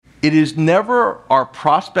It is never our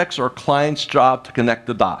prospects or clients' job to connect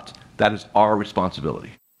the dots. That is our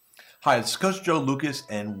responsibility. Hi, it's Coach Joe Lucas,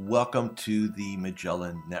 and welcome to the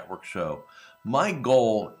Magellan Network Show. My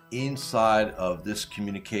goal inside of this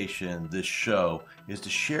communication, this show, is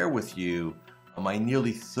to share with you my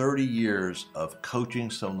nearly 30 years of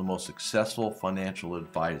coaching some of the most successful financial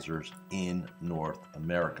advisors in North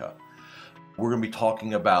America. We're going to be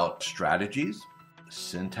talking about strategies,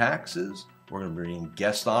 syntaxes. We're going to bring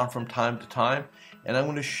guests on from time to time, and I'm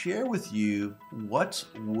going to share with you what's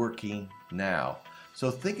working now.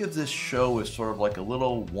 So think of this show as sort of like a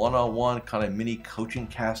little one-on-one kind of mini coaching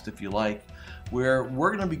cast, if you like, where we're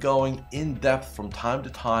going to be going in depth from time to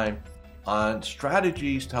time on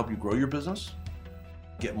strategies to help you grow your business,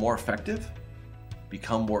 get more effective,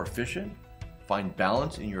 become more efficient, find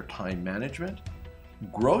balance in your time management,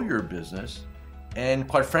 grow your business, and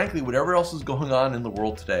quite frankly, whatever else is going on in the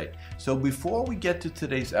world today. So before we get to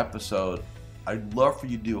today's episode, I'd love for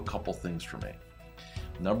you to do a couple things for me.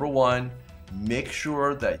 Number one, make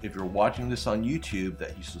sure that if you're watching this on YouTube,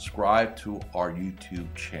 that you subscribe to our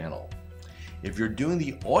YouTube channel. If you're doing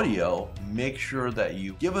the audio, make sure that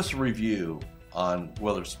you give us a review on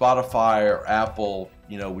whether it's Spotify or Apple.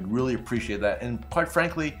 We'd really appreciate that. And quite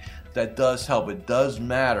frankly, that does help. It does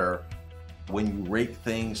matter when you rate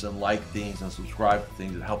things and like things and subscribe to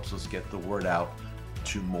things. It helps us get the word out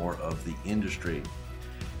to more of the industry.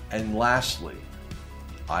 And lastly,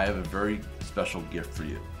 I have a very special gift for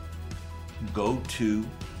you. Go to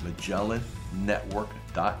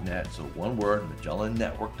MagellanNetwork.net, so one word,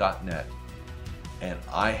 MagellanNetwork.net, and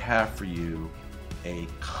I have for you a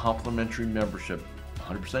complimentary membership,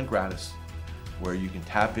 100% gratis, where you can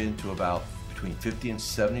tap into about between 50 and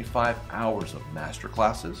 75 hours of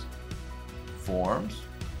masterclasses, forms,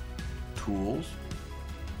 tools,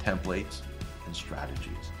 templates, and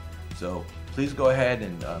strategies. So please go ahead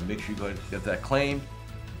and make sure you go ahead and get that claimed.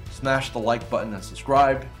 Smash the like button and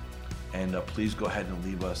subscribe. And please go ahead and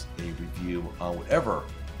leave us a review on whatever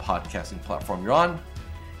podcasting platform you're on.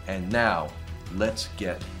 And now, let's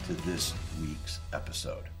get to this week's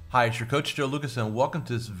episode. Hi, it's your Coach Joe Lucas, and welcome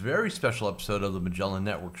to this very special episode of the Magellan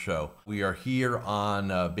Network Show. We are here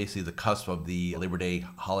on basically the cusp of the Labor Day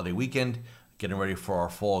holiday weekend, getting ready for our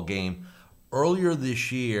fall game. Earlier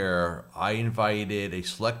this year, I invited a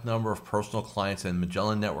select number of personal clients and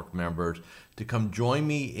Magellan Network members to come join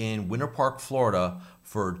me in Winter Park, Florida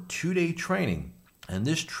for a 2-day training. And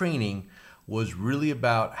this training was really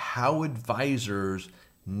about how advisors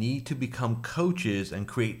need to become coaches and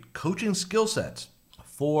create coaching skill sets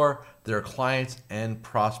for their clients and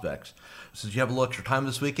prospects. Since you have a little extra time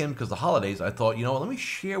this weekend because of the holidays, I thought, let me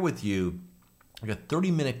share with you like a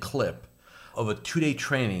 30-minute clip of a 2-day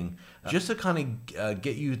training just to kind of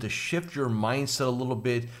get you to shift your mindset a little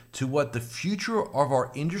bit to what the future of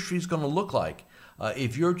our industry is going to look like.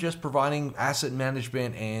 If you're just providing asset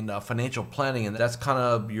management and financial planning, and that's kind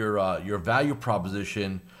of your value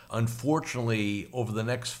proposition, unfortunately, over the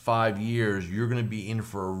next 5 years, you're going to be in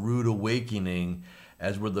for a rude awakening,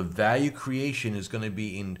 as where the value creation is going to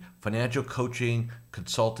be in financial coaching,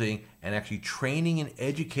 consulting, and actually training and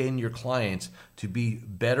educating your clients to be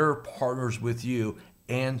better partners with you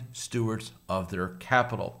and stewards of their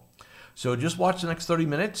capital. So just watch the next 30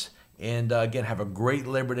 minutes and again, have a great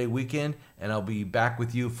Labor Day weekend, and I'll be back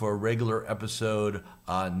with you for a regular episode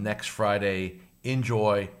next Friday.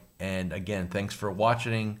 Enjoy, and again, thanks for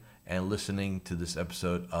watching and listening to this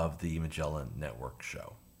episode of the Magellan Network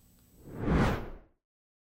Show.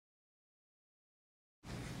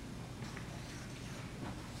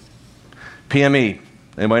 PME,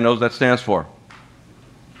 anybody knows what that stands for?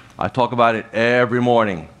 I talk about it every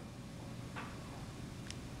morning.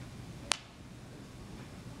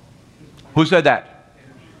 Who said that?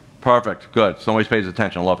 Perfect, good. Somebody pays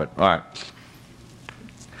attention, love it. All right.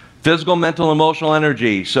 Physical, mental, emotional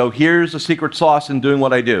energy. So here's the secret sauce in doing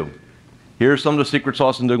what I do. Here's some of the secret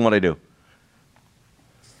sauce in doing what I do.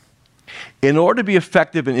 In order to be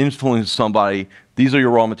effective in influencing somebody, these are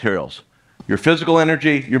your raw materials. Your physical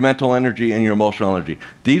energy, your mental energy, and your emotional energy.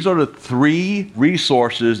 These are the 3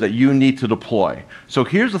 resources that you need to deploy. So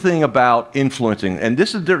here's the thing about influencing, and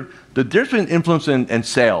this is the difference between influence and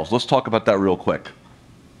sales. Let's talk about that real quick.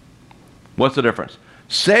 What's the difference?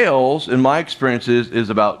 Sales, in my experiences, is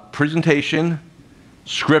about presentation,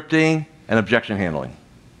 scripting, and objection handling.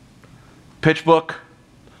 Pitch book,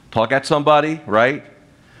 talk at somebody, right?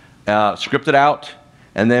 Script it out.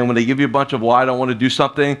 And then when they give you a bunch of why I don't want to do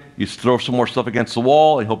something, you throw some more stuff against the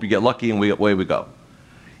wall and hope you get lucky, and away we go.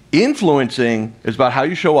 Influencing is about how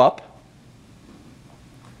you show up,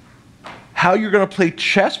 how you're going to play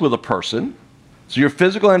chess with a person, So your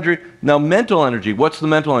physical energy. Now mental energy. What's the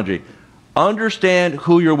mental energy? Understand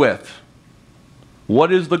who you're with.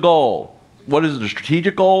 What is the goal? What is the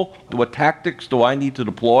strategic goal? What tactics do I need to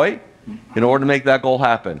deploy in order to make that goal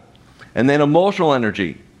happen? And then emotional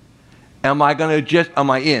energy. Am I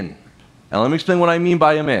in? And let me explain what I mean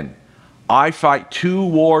by I'm in. I fight 2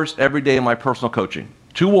 wars every day in my personal coaching.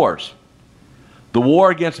 2 wars. The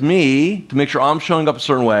war against me to make sure I'm showing up a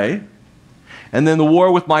certain way. And then the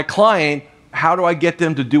war with my client, how do I get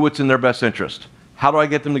them to do what's in their best interest? How do I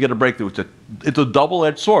get them to get a breakthrough? It's a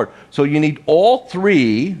double-edged sword. So you need all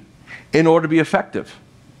 3 in order to be effective.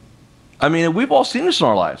 I mean, we've all seen this in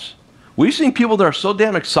our lives. We've seen people that are so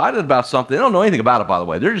damn excited about something. They don't know anything about it, by the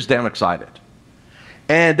way. They're just damn excited.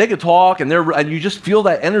 And they can talk, and you just feel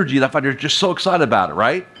that energy. That they're just so excited about it,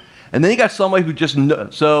 right? And then you got somebody who just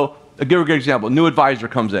so I'll give you a good example. A new advisor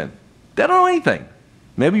comes in. They don't know anything.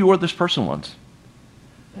 Maybe you were this person once,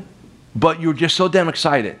 but you're just so damn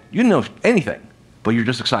excited. You didn't know anything, but you're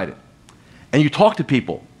just excited. And you talk to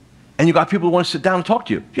people, and you got people who want to sit down and talk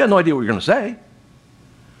to you. You have no idea what you're going to say.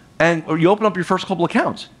 Or you open up your first couple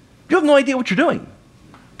accounts. You have no idea what you're doing,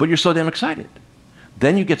 but you're so damn excited.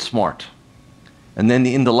 Then you get smart. And then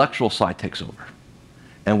the intellectual side takes over.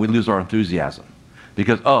 And we lose our enthusiasm.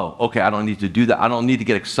 Because, oh, okay, I don't need to do that. I don't need to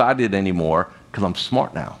get excited anymore because I'm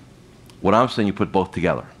smart now. What I'm saying, you put both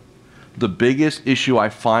together. The biggest issue I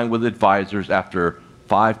find with advisors after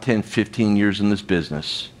 5, 10, 15 years in this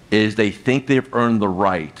business is they think they've earned the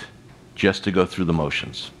right just to go through the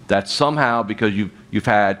motions. That somehow, because you've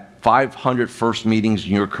had 500 first meetings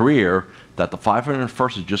in your career, that the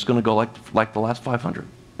 501st is just going to go like the last 500.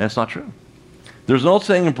 And it's not true. There's an old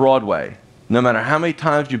saying in Broadway, no matter how many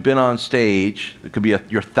times you've been on stage, it could be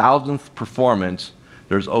your 1000th performance,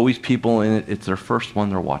 there's always people in it, it's their first one,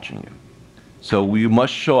 they're watching you. So we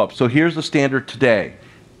must show up. So here's the standard today.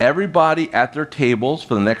 Everybody at their tables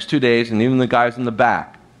for the next 2 days, and even the guys in the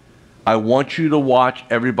back, I want you to watch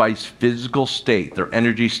everybody's physical state, their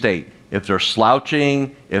energy state. If they're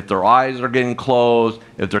slouching, if their eyes are getting closed,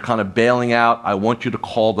 if they're kind of bailing out, I want you to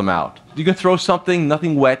call them out. You can throw something,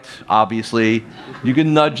 nothing wet, obviously. You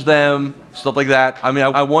can nudge them, stuff like that. I mean,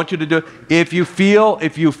 I want you to do it. If you feel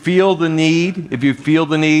the need,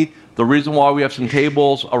 the reason why we have some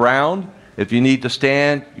tables around, if you need to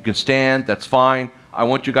stand, you can stand, that's fine. I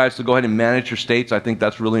want you guys to go ahead and manage your states. I think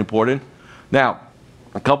that's really important. Now,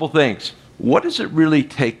 a couple things. What does it really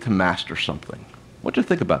take to master something? What do you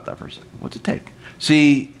think about that for a second? What's it take?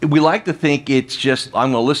 See, we like to think it's just,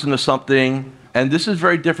 I'm going to listen to something, and this is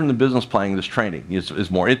very different than business planning, this training.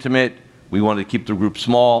 It's more intimate. We want to keep the group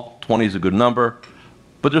small. 20 is a good number.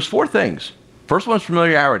 But there's 4 things. First one is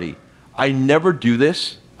familiarity. I never do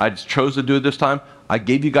this. I just chose to do it this time. I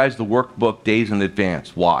gave you guys the workbook days in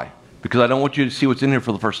advance. Why? Because I don't want you to see what's in here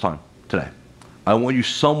for the first time today. I want you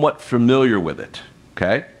somewhat familiar with it,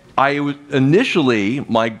 okay? Initially,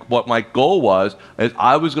 what my goal was, is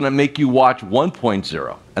I was going to make you watch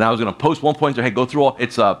 1.0. And I was going to post 1.0. Hey, go through all,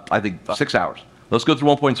 it's, I think, 6 hours. Let's go through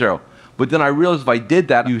 1.0. But then I realized if I did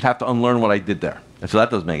that, you'd have to unlearn what I did there. And so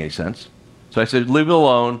that doesn't make any sense. So I said, leave it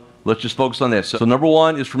alone. Let's just focus on this. So number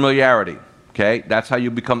 1 is familiarity. Okay? That's how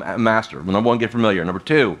you become a master. Number 1, get familiar. Number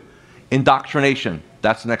 2, indoctrination.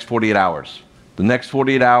 That's the next 48 hours. The next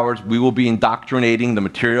 48 hours, we will be indoctrinating the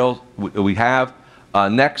materials we have.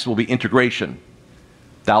 Next will be integration.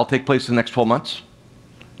 That'll take place in the next 12 months.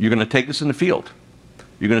 You're going to take this in the field.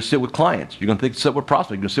 You're going to sit with clients. You're going to sit with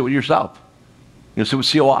prospects. You're going to sit with yourself. You're going to sit with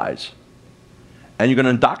COIs. And you're going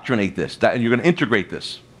to indoctrinate this. And you're going to integrate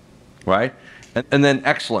this. Right? And then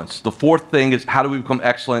excellence. The 4th thing is how do we become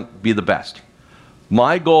excellent, be the best.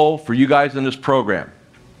 My goal for you guys in this program,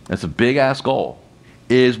 it's a big-ass goal,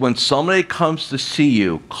 is when somebody comes to see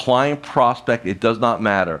you, client, prospect, it does not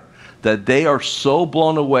matter, that they are so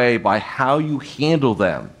blown away by how you handle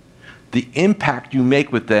them, the impact you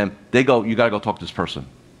make with them, they go, you got to go talk to this person.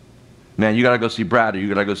 Man, you got to go see Brad, or you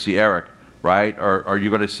got to go see Eric, right? Or you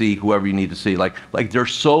got to see whoever you need to see. Like they're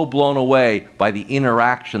so blown away by the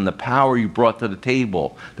interaction, the power you brought to the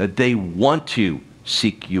table, that they want to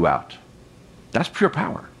seek you out. That's pure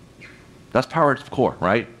power. That's power at its core,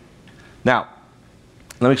 right? Now,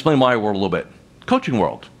 let me explain my world a little bit. Coaching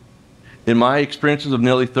world. In my experiences of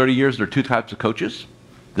nearly 30 years, there are 2 types of coaches.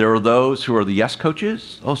 There are those who are the yes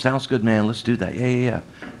coaches. Oh, sounds good, man. Let's do that. Yeah.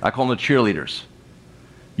 I call them the cheerleaders.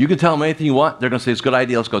 You can tell them anything you want. They're going to say, it's a good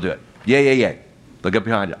idea. Let's go do it. Yeah. They'll get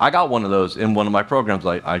behind it. I got one of those in one of my programs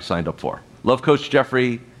I signed up for. Love Coach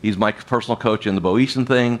Jeffrey. He's my personal coach in the Bo Eason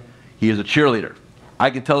thing. He is a cheerleader.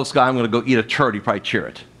 I can tell this guy I'm going to go eat a turd. He'd probably cheer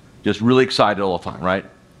it. Just really excited all the time, right?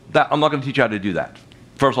 I'm not going to teach you how to do that.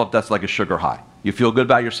 First off, that's like a sugar high. You feel good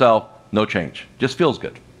about yourself. no change. Just feels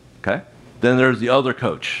good, okay? Then there's the other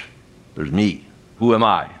coach. There's me. Who am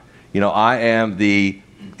I? I am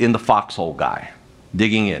in the foxhole guy,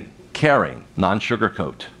 digging in, caring,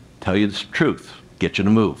 non-sugarcoat, tell you the truth, get you to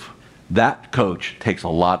move. That coach takes a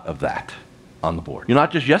lot of that on the board. You're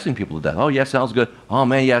not just yesing people to death. Oh, yeah, sounds good. Oh,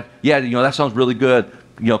 man, yeah, that sounds really good.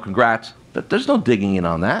 Congrats. But there's no digging in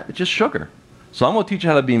on that. It's just sugar. So I'm going to teach you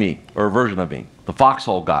how to be me, or a version of me, the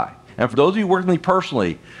foxhole guy. And for those of you who work with me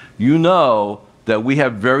personally, you know that we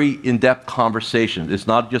have very in-depth conversations. It's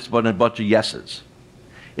not just a bunch of yeses.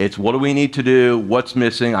 It's what do we need to do, what's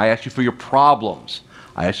missing. I ask you for your problems.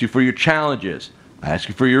 I ask you for your challenges. I ask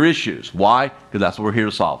you for your issues. Why? Because that's what we're here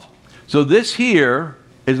to solve. So this here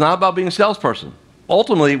is not about being a salesperson.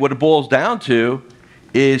 Ultimately, what it boils down to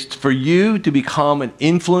is for you to become an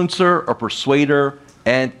influencer, a persuader,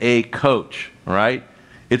 and a coach, all right?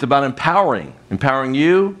 It's about empowering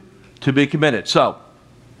you to be committed. So,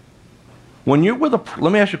 when you're with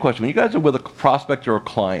let me ask you a question. When you guys are with a prospect or a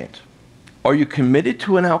client, are you committed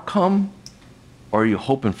to an outcome, or are you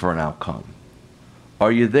hoping for an outcome?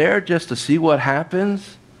 Are you there just to see what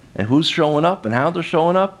happens, and who's showing up, and how they're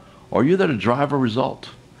showing up, or are you there to drive a result?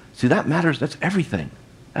 See, that matters. That's everything.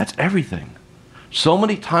 That's everything. So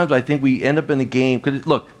many times I think we end up in the game, because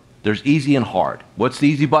look, there's easy and hard. What's the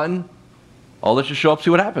easy button? Oh, let's just show up, see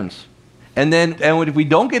what happens. And if we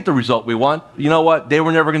don't get the result we want, you know what? They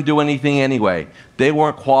were never going to do anything anyway. They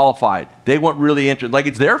weren't qualified. They weren't really interested. Like,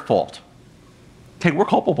 it's their fault. Okay, we're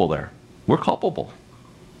culpable there. We're culpable.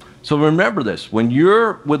 So remember this. When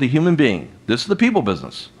you're with a human being, this is the people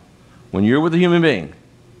business. When you're with a human being,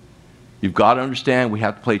 you've got to understand we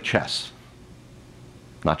have to play chess,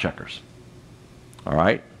 not checkers. All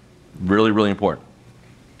right? Really, really important.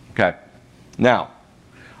 Okay. Now,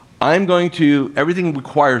 everything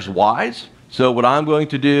requires whys. So what I'm going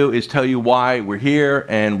to do is tell you why we're here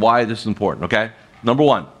and why this is important, okay? Number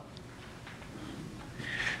one,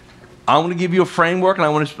 I want to give you a framework, and I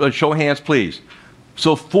want to show of hands, please.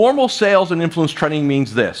 So formal sales and influence training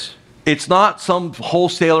means this. It's not some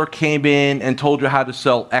wholesaler came in and told you how to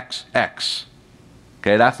sell XX.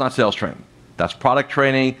 Okay, that's not sales training. That's product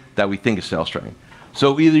training that we think is sales training.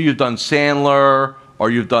 So either you've done Sandler, or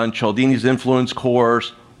you've done Cialdini's influence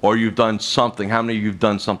course, or you've done something. How many of you have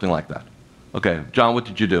done something like that? Okay, John, what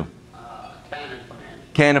did you do?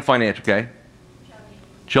 Canon Financial, okay?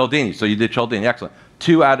 Cialdini, so you did Cialdini, excellent.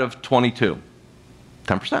 2 out of 22,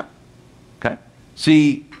 10%, okay?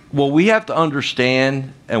 See, what we have to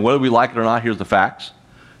understand, and whether we like it or not, here's the facts.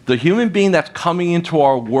 The human being that's coming into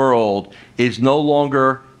our world is no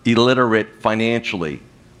longer illiterate financially,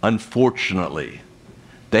 unfortunately.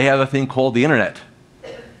 They have a thing called the internet.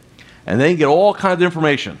 And they can get all kinds of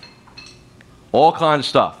information, all kinds of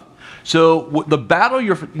stuff. So the battle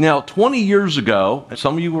now 20 years ago, and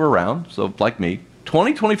some of you were around, so like me,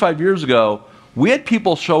 20, 25 years ago, we had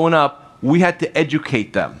people showing up, we had to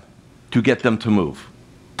educate them to get them to move.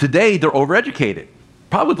 Today, they're overeducated.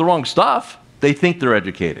 Probably with the wrong stuff. They think they're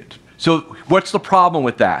educated. So what's the problem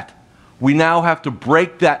with that? We now have to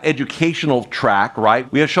break that educational track,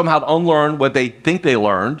 right? We have to show them how to unlearn what they think they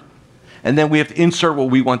learned, and then we have to insert what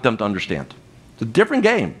we want them to understand. It's a different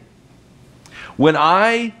game. When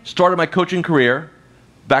I started my coaching career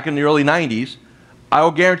back in the early 90s, I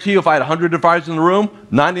will guarantee you if I had 100 advisors in the room,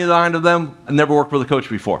 99 of them never worked with a coach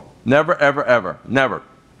before. Never, ever, ever. Never.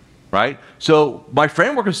 Right? So my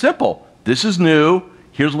framework is simple. This is new.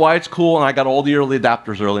 Here's why it's cool. And I got all the early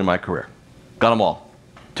adapters early in my career. Got them all.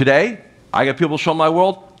 Today, I got people show my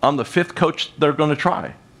world. I'm the 5th coach they're going to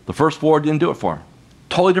try. The first 4 didn't do it for them.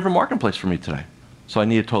 Totally different marketplace for me today. So I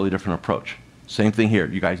need a totally different approach. Same thing here.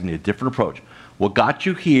 You guys need a different approach. What got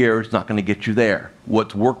you here is not going to get you there.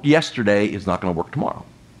 What worked yesterday is not going to work tomorrow.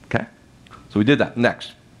 Okay? So we did that.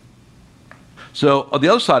 Next. So on the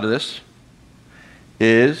other side of this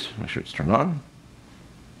is, make sure it's turned on.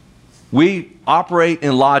 We operate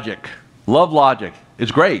in logic. Love logic.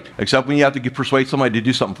 It's great, except when you have to persuade somebody to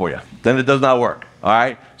do something for you. Then it does not work. All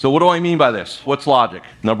right? So what do I mean by this? What's logic?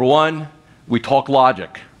 Number one, we talk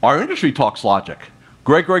logic. Our industry talks logic.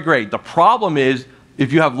 Great, great, great. The problem is,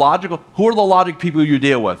 if you have logical, who are the logic people you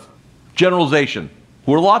deal with? Generalization.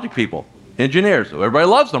 Who are the logic people? Engineers. Everybody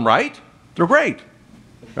loves them, right? They're great,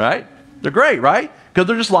 right? They're great, right? Because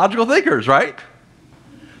they're just logical thinkers, right?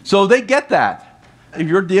 So they get that. If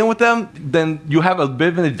you're dealing with them, then you have a bit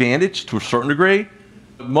of an advantage to a certain degree.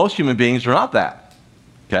 Most human beings are not that,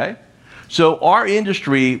 okay? So our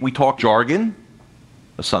industry, we talk jargon,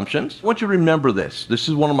 assumptions. I want you to remember this. This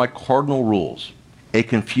is one of my cardinal rules. A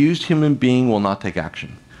confused human being will not take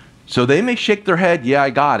action. So they may shake their head, yeah, I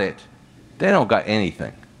got it. They don't got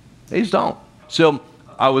anything. They just don't. So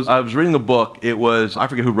I was reading a book. It was, I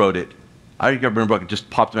forget who wrote it. I can't remember the book. It just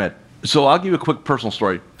popped in my head. So I'll give you a quick personal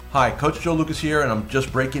story. Hi, Coach Joe Lucas here, and I'm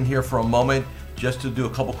just breaking here for a moment just to do a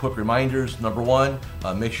couple quick reminders. Number one,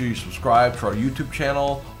 make sure you subscribe to our YouTube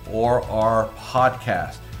channel or our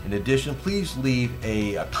podcast. In addition, please leave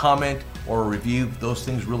a comment or a review. Those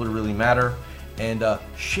things really, really matter. And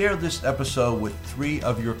share this episode with 3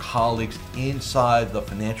 of your colleagues inside the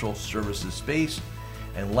financial services space.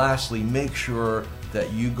 And lastly, make sure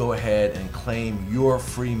that you go ahead and claim your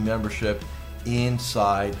free membership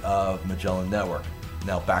inside of Magellan Network.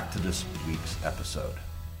 Now back to this week's episode.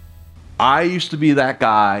 I used to be that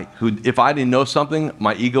guy who, if I didn't know something,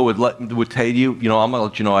 my ego would tell you, I'm going to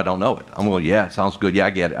let you know I don't know it. I'm going, yeah, sounds good. Yeah, I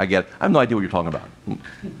get it. I have no idea what you're talking about.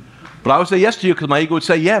 But I would say yes to you because my ego would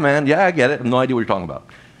say, yeah, man, yeah, I get it. I have no idea what you're talking about.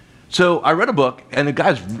 So I read a book, and the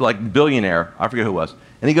guy's like billionaire. I forget who it was.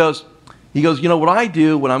 And he goes, what I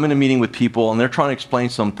do when I'm in a meeting with people and they're trying to explain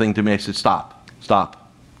something to me, I said, stop.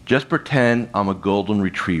 Just pretend I'm a golden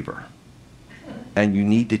retriever. And you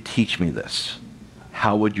need to teach me this.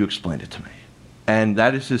 How would you explain it to me? And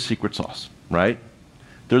that is his secret sauce, right?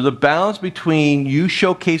 There's a balance between you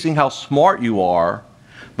showcasing how smart you are,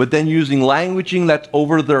 but then using languaging that's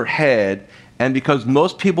over their head. And because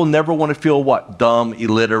most people never want to feel what? Dumb,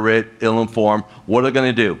 illiterate, ill-informed. What are they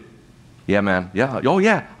going to do? Yeah, man. Yeah. Oh,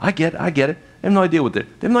 yeah. I get it. They have no idea what they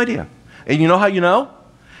have no idea. And you know how you know?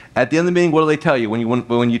 At the end of the meeting, what do they tell you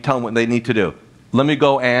when you tell them what they need to do? Let me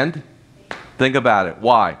go and think about it.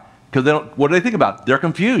 Why? Because what do they think about? They're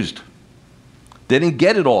confused. They didn't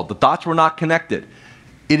get it all. The dots were not connected.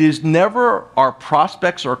 It is never our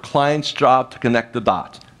prospects or clients' job to connect the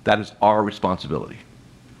dots. That is our responsibility.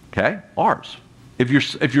 Okay? Ours. If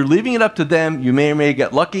you're leaving it up to them, you may or may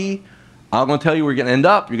get lucky. I'm going to tell you where you're going to end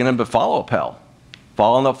up. You're going to end up follow-up hell.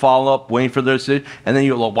 Following up, waiting for their decision. And then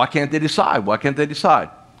you're like, why can't they decide? Why can't they decide?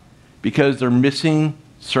 Because they're missing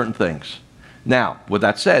certain things. Now, with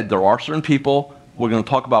that said, there are certain people, we're going to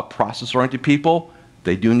talk about process-oriented people.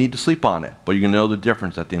 They do need to sleep on it, but you're going to know the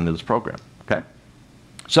difference at the end of this program. Okay?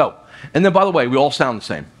 So, and then by the way, we all sound the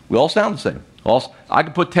same. I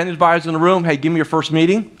could put 10 advisors in a room. Hey, give me your first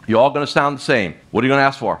meeting. You're all going to sound the same. What are you going to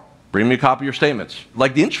ask for? Bring me a copy of your statements.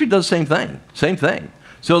 Like the industry does the same thing. Same thing.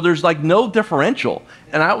 So there's like no differential.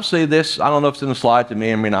 And I will say this, I don't know if it's in the slides, it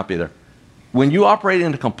may or may not be there. When you operate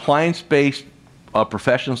in a compliance-based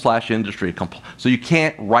profession/industry, so you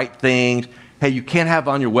can't write things, hey, you can't have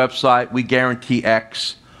on your website, we guarantee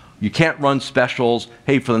X. You can't run specials.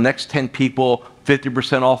 Hey, for the next 10 people,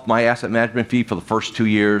 50% off my asset management fee for the first 2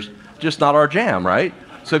 years. Just not our jam, right?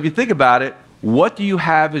 So if you think about it, what do you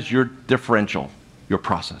have as your differential? Your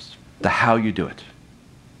process, the how you do it.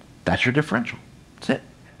 That's your differential. That's it.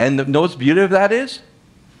 And know what's the beauty of that is?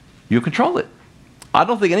 You control it. I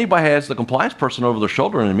don't think anybody has the compliance person over their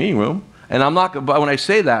shoulder in the meeting room. And I'm not, but when I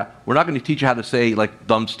say that, we're not going to teach you how to say like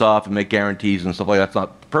dumb stuff and make guarantees and stuff like that. That's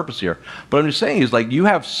not the purpose here. But I'm just saying is like you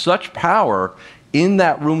have such power in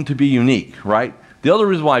that room to be unique, right? The other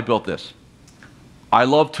reason why I built this, I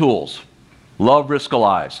love tools, love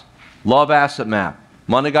Riskalyze, love Asset Map,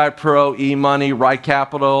 Money Guide Pro, eMoney, Right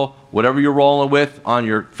Capital, whatever you're rolling with on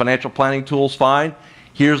your financial planning tools, fine.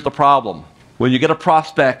 Here's the problem. When you get a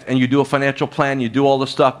prospect and you do a financial plan, you do all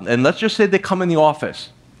this stuff, and let's just say they come in the office.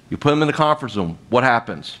 You put them in the conference room. What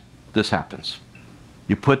happens? This happens.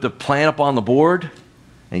 You put the plan up on the board,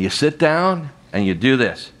 and you sit down, and you do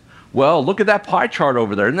this. Well, look at that pie chart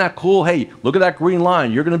over there. Isn't that cool? Hey, look at that green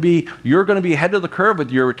line. You're going to be ahead of the curve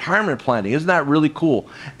with your retirement planning. Isn't that really cool?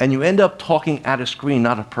 And you end up talking at a screen,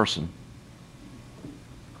 not a person.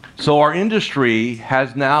 So our industry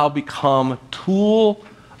has now become tool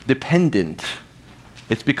dependent.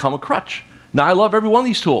 It's become a crutch. Now, I love every one of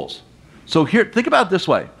these tools. So here, think about it this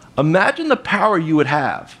way. Imagine the power you would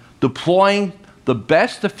have deploying the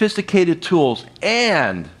best sophisticated tools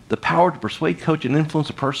and the power to persuade, coach, and influence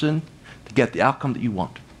a person to get the outcome that you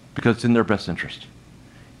want because it's in their best interest.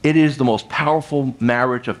 It is the most powerful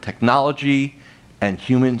marriage of technology and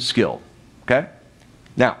human skill, okay?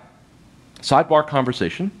 Now, sidebar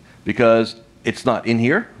conversation because it's not in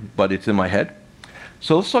here, but it's in my head.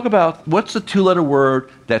 So let's talk about what's the 2-letter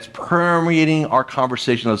word that's permeating our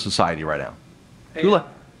conversation of society right now?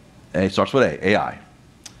 It starts with A, AI.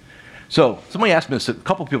 So somebody asked me this, a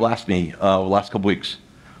couple of people asked me the last couple of weeks,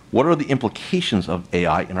 what are the implications of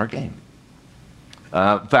AI in our game?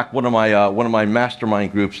 In fact, one of my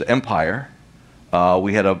mastermind groups, Empire,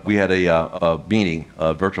 we had a meeting,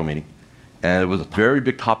 a virtual meeting, and it was a very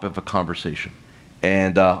big topic of a conversation.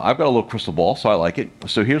 And I've got a little crystal ball, so I like it.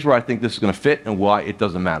 So here's where I think this is going to fit and why it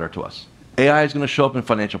doesn't matter to us. AI is going to show up in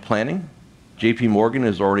financial planning, JP Morgan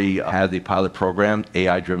has already had a pilot program,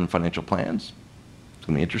 AI-driven financial plans. It's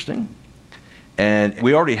going to be interesting. And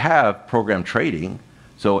we already have program trading.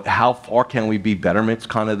 So how far can we be? Betterment's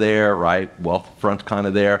kind of there, right? Wealthfront's kind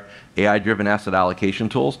of there. AI-driven asset allocation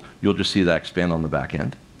tools, you'll just see that expand on the back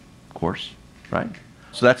end, of course, right?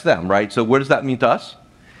 So that's them, right? So what does that mean to us?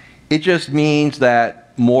 It just means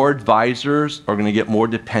that more advisors are going to get more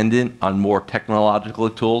dependent on more technological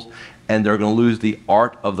tools, and they're going to lose the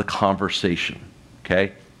art of the conversation,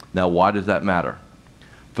 okay? Now, why does that matter?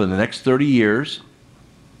 For the next 30 years,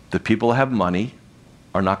 the people that have money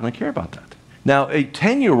are not going to care about that. Now, a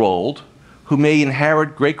 10-year-old who may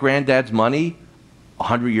inherit great-granddad's money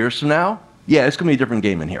 100 years from now, yeah, it's going to be a different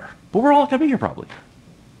game in here. But we're all going to be here probably.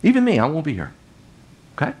 Even me, I won't be here,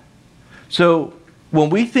 okay? So when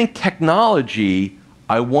we think technology,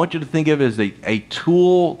 I want you to think of it as a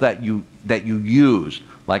tool that you use,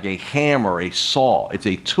 like a hammer, a saw. It's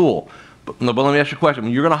a tool. But let me ask you a question.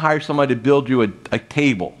 When you're going to hire somebody to build you a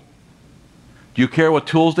table, do you care what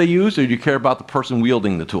tools they use, or do you care about the person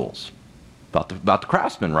wielding the tools? About the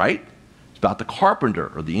craftsman, right? It's about the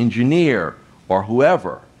carpenter or the engineer or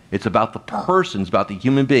whoever. It's about the person. It's about the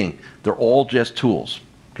human being. They're all just tools,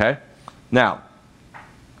 okay? Now,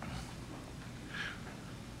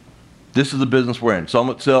 this is the business we're in. So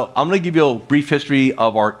I'm going to give you a brief history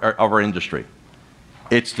of our industry.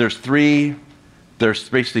 There's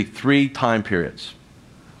basically three time periods.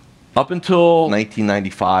 Up until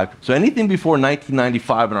 1995. So anything before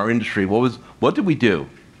 1995 in our industry, what did we do?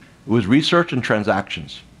 It was research and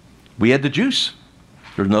transactions. We had the juice.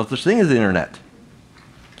 There's no such thing as the internet.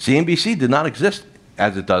 CNBC did not exist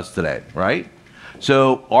as it does today, right?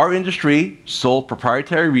 So our industry sold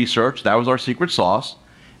proprietary research. That was our secret sauce.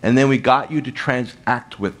 And then we got you to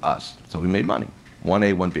transact with us. So we made money,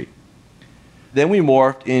 1A, 1B. Then we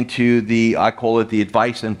morphed into I call it the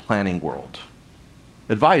advice and planning world.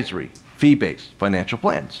 Advisory, fee-based, financial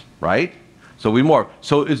plans, right? So we morphed.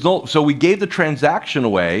 So we gave the transaction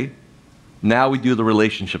away. Now we do the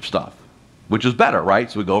relationship stuff, which is better, right?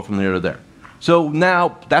 So we go from there to there. So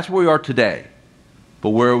now that's where we are today. But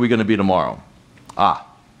where are we going to be tomorrow?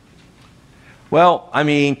 Well, I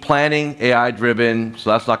mean, planning, AI-driven, so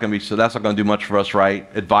that's not going to do much for us, right?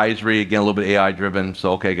 Advisory, again, a little bit AI-driven.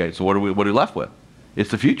 So okay, guys, so what are we left with?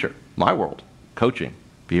 It's the future, my world, coaching,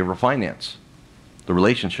 behavioral finance, the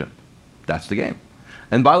relationship. That's the game.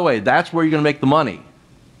 And by the way, that's where you're going to make the money.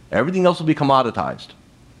 Everything else will be commoditized.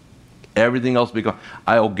 Everything else will be.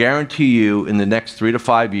 I will guarantee you, in the next 3 to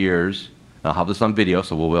 5 years, I'll have this on video,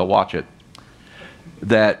 so we'll watch it.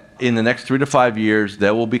 That in the next 3 to 5 years,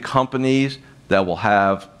 there will be companies that will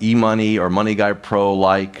have eMoney or MoneyGuide Pro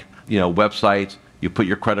like websites. You put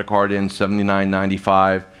your credit card in,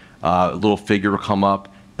 $79.95. A little figure will come up.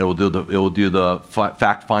 It will do the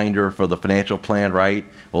fact finder for the financial plan, right?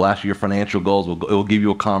 It will ask you your financial goals. It will give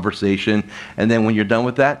you a conversation, and then when you're done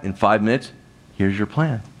with that, in 5 minutes, here's your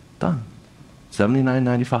plan. Done.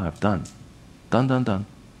 $79.95. Done. Done. Done. Done.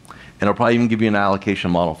 And it'll probably even give you an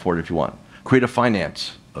allocation model for it if you want. Creative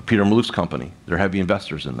Finance, Peter Malouf's company. They're heavy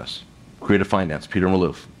investors in this. Creative Finance, Peter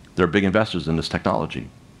Malouf. They're big investors in this technology.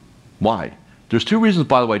 Why? There's 2 reasons,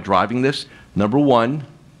 by the way, driving this. Number 1,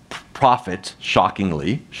 profits,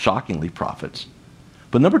 shockingly profits.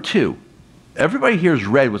 But number 2, everybody here has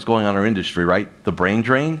read what's going on in our industry, right? The brain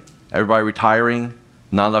drain, everybody retiring,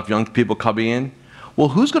 not enough young people coming in. Well,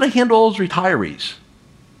 who's going to handle all those retirees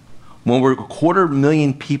when we're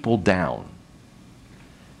 250,000 people down?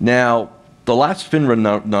 Now, the last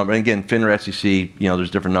FINRA number, and again, FINRA, SEC, there's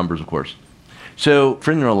different numbers, of course. So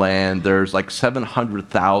FINRA land, there's like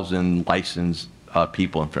 700,000 licensed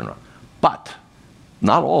people in FINRA. But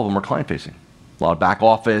not all of them are client-facing. A lot of back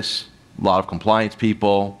office, a lot of compliance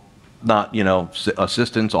people, not,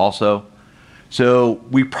 assistants also. So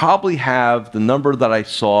we probably have, the number that I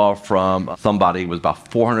saw from somebody was about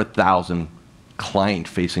 400,000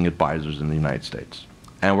 client-facing advisors in the United States.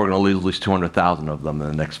 And we're going to lose at least 200,000 of them in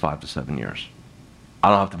the next 5 to 7 years. I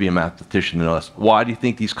don't have to be a mathematician to know this. Why do you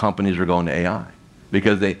think these companies are going to AI?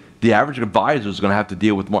 Because the average advisor is going to have to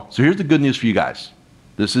deal with more. So here's the good news for you guys.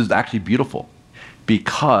 This is actually beautiful,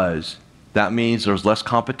 because that means there's less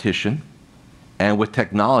competition, and with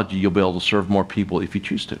technology, you'll be able to serve more people if you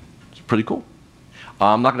choose to. It's pretty cool.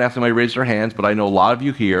 I'm not going to ask anybody to raise their hands, but I know a lot of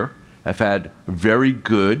you here have had very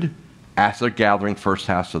good asset gathering first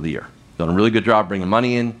halves of the year. Done a really good job bringing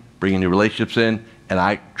money in, bringing new relationships in, and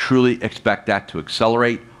I truly expect that to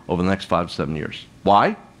accelerate over the next 5 to 7 years.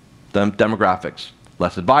 Why? Demographics.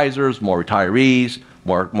 Less advisors, more retirees,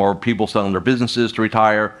 more people selling their businesses to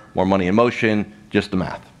retire, more money in motion, just the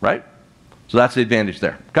math, right? So that's the advantage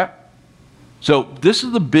there, okay? So this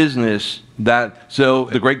is the business so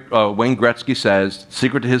the great Wayne Gretzky says,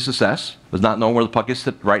 secret to his success was not knowing where the puck is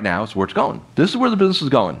right now, it's where it's going. This is where the business is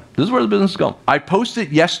going. This is where the business is going. I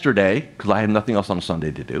posted yesterday, because I have nothing else on a Sunday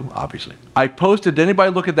to do, obviously. I posted, did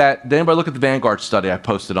anybody look at that? Did anybody look at the Vanguard study I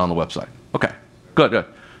posted on the website? Okay, good.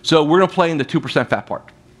 So we're gonna play in the 2% fat part.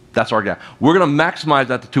 That's our gap. We're gonna maximize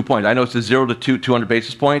that to 2 points. I know it's a 0 to 200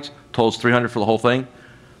 basis points, totals 300 for the whole thing.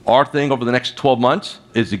 Our thing over the next 12 months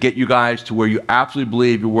is to get you guys to where you absolutely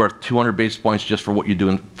believe you're worth 200 basis points just for what you're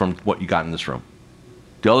doing from what you got in this room.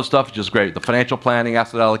 The other stuff is just great. The financial planning,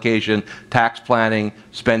 asset allocation, tax planning,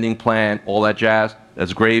 spending plan, all that jazz,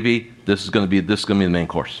 that's gravy. This is going to be the main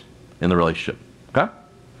course in the relationship. Okay?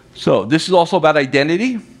 So this is also about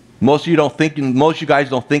identity. Most of you guys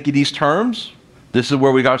don't think in these terms. This is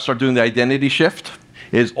where we got to start doing the identity shift.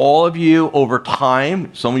 Is all of you over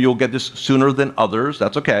time, some of you will get this sooner than others,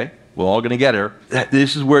 that's okay, we're all gonna get here.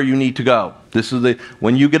 This is where you need to go. This is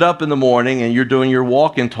when you get up in the morning and you're doing your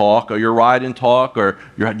walk and talk, or your ride and talk, or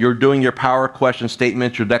you're doing your power question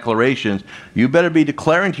statements or declarations, you better be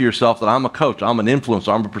declaring to yourself that I'm a coach, I'm an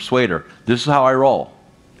influencer, I'm a persuader. This is how I roll.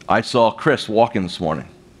 I saw Chris walking this morning,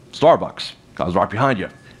 Starbucks, I was right behind you.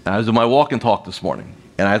 And I was in my walk and talk this morning.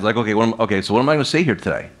 And I was like, okay, so what am I going to say here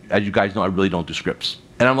today? As you guys know, I really don't do scripts.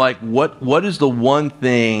 And I'm like, what is the one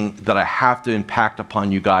thing that I have to impact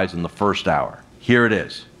upon you guys in the first hour? Here it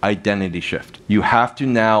is, identity shift. You have to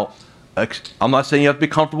now, I'm not saying you have to be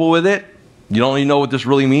comfortable with it. You don't even know what this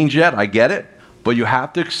really means yet, I get it. But you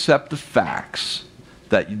have to accept the facts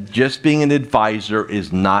that just being an advisor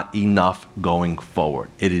is not enough going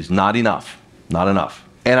forward. It is not enough, not enough.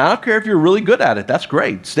 And I don't care if you're really good at it, that's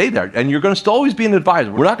great, stay there. And you're going to still always be an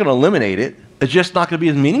advisor. We're not going to eliminate it. It's just not going to be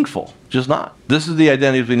as meaningful, just not. This is the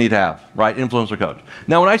identities we need to have, right? Influencer coach.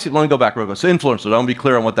 Now when I say, let me go back real quick. So influencer, I want to be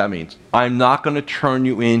clear on what that means. I'm not going to turn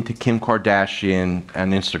you into Kim Kardashian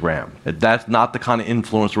and Instagram. That's not the kind of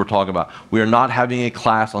influence we're talking about. We are not having a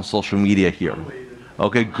class on social media here.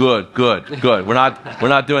 Okay, good. We're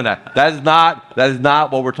not doing that. That is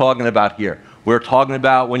not what we're talking about here. We're talking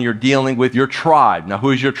about when you're dealing with your tribe. Now,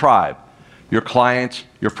 who is your tribe? Your clients,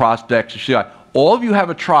 your prospects, your CI. All of you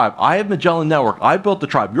have a tribe. I have Magellan Network. I built the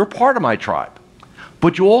tribe. You're part of my tribe.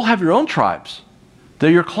 But you all have your own tribes.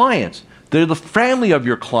 They're your clients. They're the family of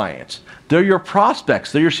your clients. They're your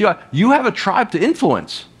prospects. They're your CI. You have a tribe to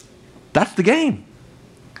influence. That's the game.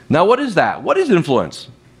 Now, what is that? What is influence?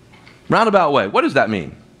 Roundabout way. What does that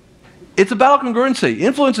mean? It's about congruency.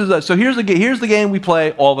 Influence is that. So here's the game we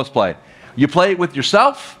play, all of us play. You play it with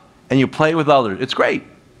yourself, and you play it with others. It's great.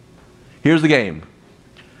 Here's the game.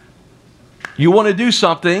 You want to do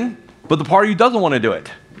something, but the part of you doesn't want to do it.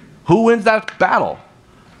 Who wins that battle?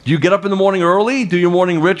 Do you get up in the morning early, do your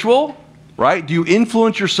morning ritual, right? Do you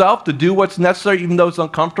influence yourself to do what's necessary even though it's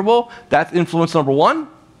uncomfortable? That's influence number one.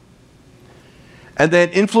 And then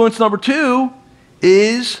influence number two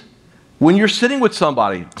is when you're sitting with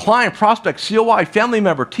somebody, client, prospect, COI, family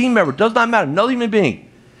member, team member, does not matter, another human being,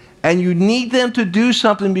 and you need them to do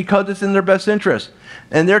something because it's in their best interest.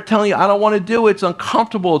 And they're telling you, I don't want to do it, it's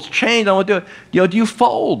uncomfortable, it's changed, I don't want to do it. Do you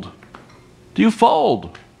fold? Do you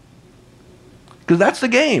fold? Because that's the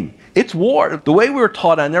game. It's war. The way we were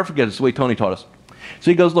taught, I never forget, it's the way Tony taught us.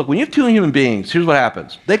 So he goes, look, when you have two human beings, here's what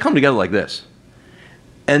happens. They come together like this.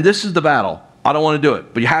 And this is the battle. I don't want to do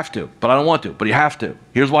it, but you have to. But I don't want to, but you have to.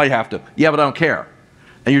 Here's why you have to. Yeah, but I don't care.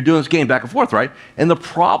 And you're doing this game back and forth, right? And the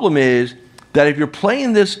problem is that if you're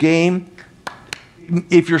playing this game,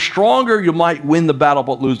 if you're stronger, you might win the battle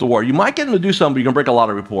but lose the war. You might get them to do something, but you're going to break a lot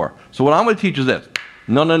of rapport. So what I'm going to teach is this.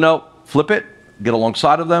 No. Flip it. Get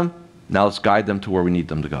alongside of them. Now let's guide them to where we need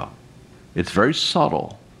them to go. It's very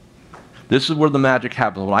subtle. This is where the magic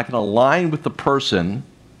happens. When I can align with the person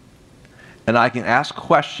and I can ask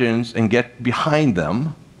questions and get behind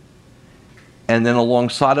them and then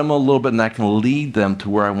alongside them a little bit and I can lead them to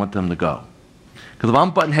where I want them to go. Because if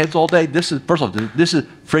I'm butting heads all day, this is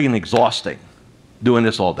friggin' exhausting, doing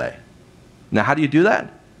this all day. Now, how do you do that?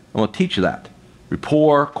 I'm going to teach you that.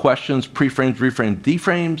 Rapport, questions, pre-frames, reframes,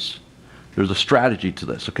 deframes. There's a strategy to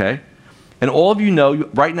this, okay? And all of you know,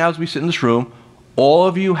 right now as we sit in this room, all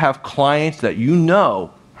of you have clients that you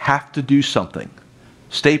know have to do something.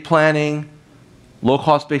 Estate planning,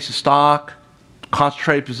 low-cost basis stock,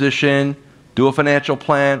 concentrated position, do a financial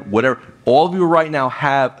plan, whatever. All of you right now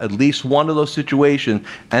have at least one of those situations,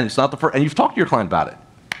 and it's not the first, and you've talked to your client about it.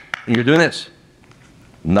 And you're doing this.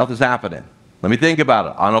 Nothing's happening. Let me think about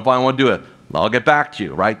it. I don't know if I want to do it. I'll get back to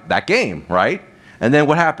you, right? That game, right? And then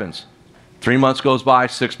what happens? 3 months goes by,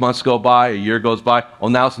 6 months go by, a year goes by. Oh,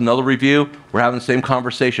 now it's another review. We're having the same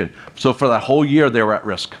conversation. So for that whole year, they were at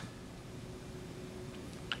risk.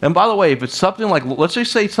 And by the way, if it's something like, let's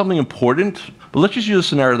just say something important, but let's just use a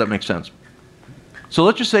scenario that makes sense. So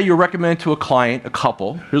let's just say you recommend to a client, a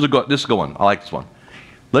couple, this is a good one, I like this one.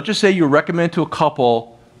 Let's just say you recommend to a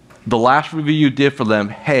couple, the last review you did for them,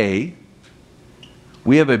 hey,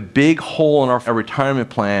 we have a big hole in our retirement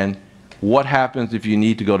plan. What happens if you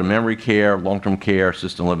need to go to memory care, long-term care,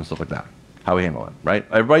 assisted living, stuff like that? How we handle it, right?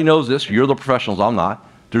 Everybody knows this. You're the professionals, I'm not.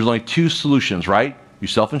 There's only two solutions, right? You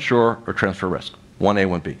self-insure or transfer risk. 1A,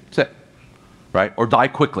 1B. That's it, right? Or die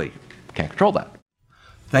quickly. Can't control that.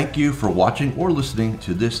 Thank you for watching or listening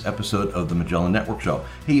to this episode of the Magellan Network Show.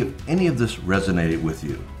 Hey, if any of this resonated with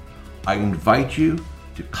you, I invite you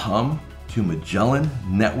to come to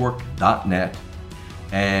MagellanNetwork.net,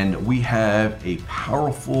 and we have a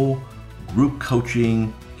powerful group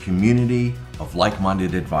coaching community of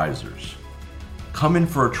like-minded advisors. Come in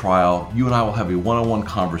for a trial. You and I will have a one-on-one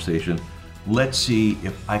conversation. Let's see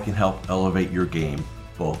if I can help elevate your game,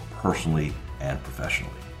 both personally and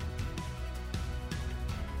professionally.